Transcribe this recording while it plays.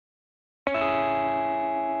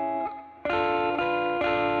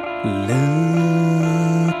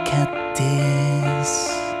Look at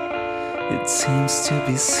this. It seems to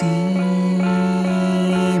be simple,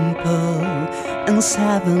 and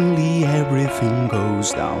suddenly everything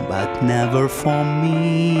goes down, but never for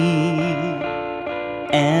me.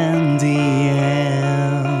 And the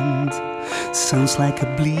end sounds like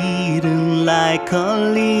a bleeding, like a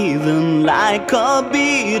living, like a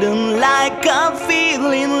beating, like a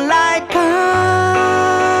feeling, like us.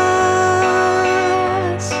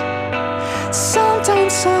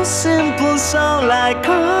 Sometimes so simple, so like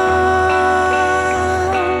us,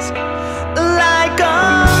 like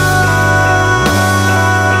us.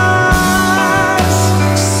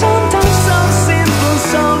 Sometimes so simple,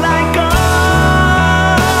 so like us.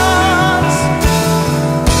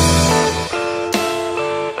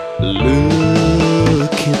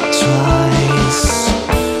 Look it twice,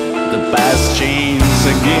 the past changes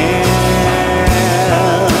again,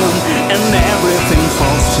 and everything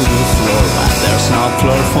falls to the floor, but there's no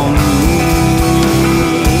floor for me.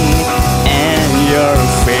 And your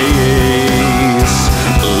face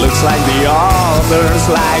looks like the others,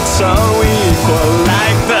 like so equal,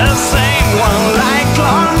 like the same one, like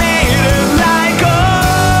long